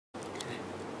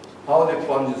how they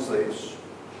punish the slaves.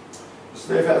 The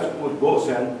slave has to put both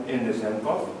hands in his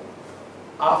handcuff.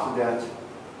 After that,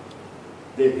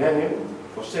 they hang him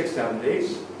for 6-7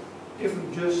 days, give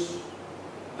him just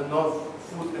enough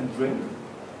food and drink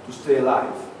to stay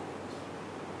alive.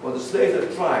 But the slaves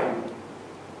that try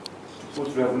to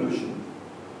put revolution,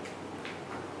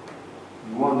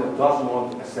 the one that doesn't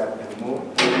want to accept anymore,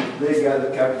 they get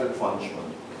a capital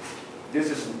punishment. This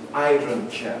is an iron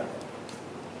chair.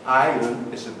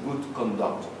 Iron is a good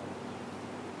conductor.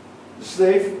 The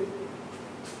slave,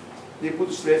 they put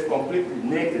the slave completely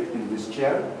naked in this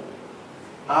chair.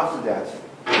 After that,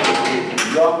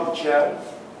 they lock the chair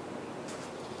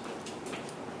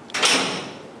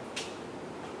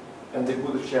and they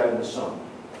put the chair in the sun.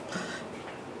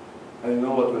 And you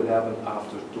know what will happen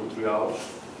after 2-3 hours?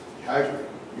 Hydrate.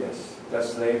 Yes, that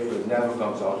slave will never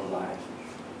comes out alive.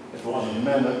 It was a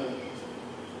manner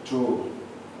to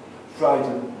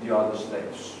frighten the other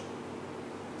slaves.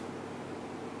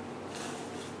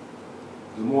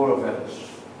 The more of Venice.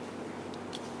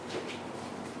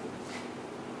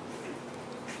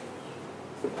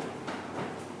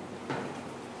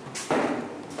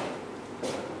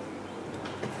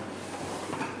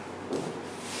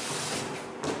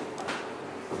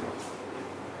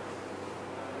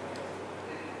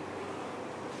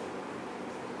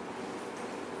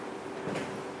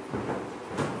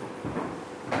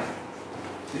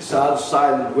 These are the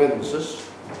silent witnesses.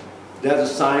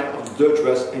 That's a sign of the Dutch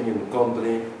West Indian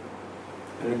Company.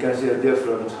 And you can see the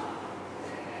different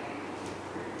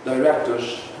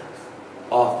directors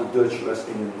of the Dutch West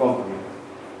Indian Company.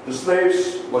 The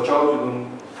slaves, watch out with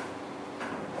them.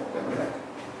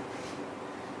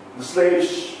 The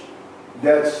slaves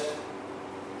that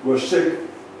were sick,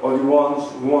 or the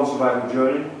ones who won't survive the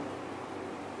journey,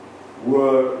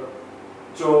 were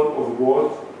thrown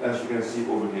overboard, as you can see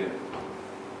over here.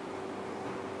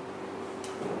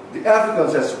 The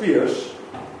Africans had spears,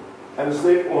 and the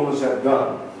slave owners had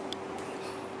guns.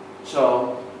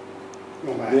 So,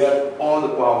 they had all the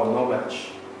power, no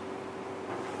match.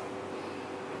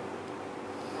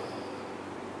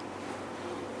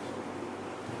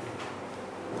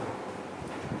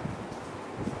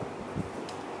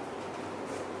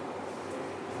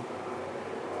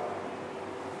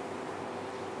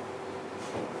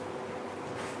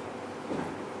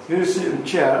 Here you see a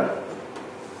chair.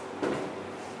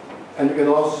 And you can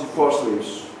also see 4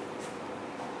 slaves.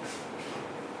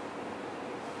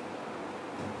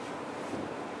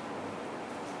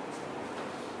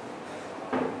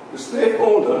 The slave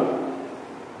owner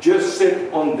just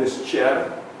sit on this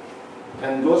chair,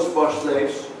 and those 4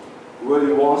 slaves were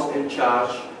the ones in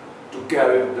charge to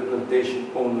carry the plantation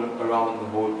owner around the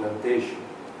whole plantation.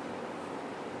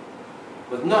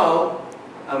 But now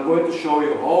I'm going to show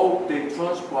you how they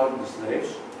transport the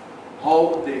slaves,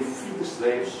 how they free the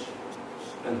slaves,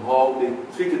 and how they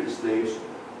treated the slaves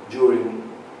during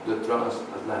the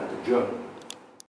transatlantic journey.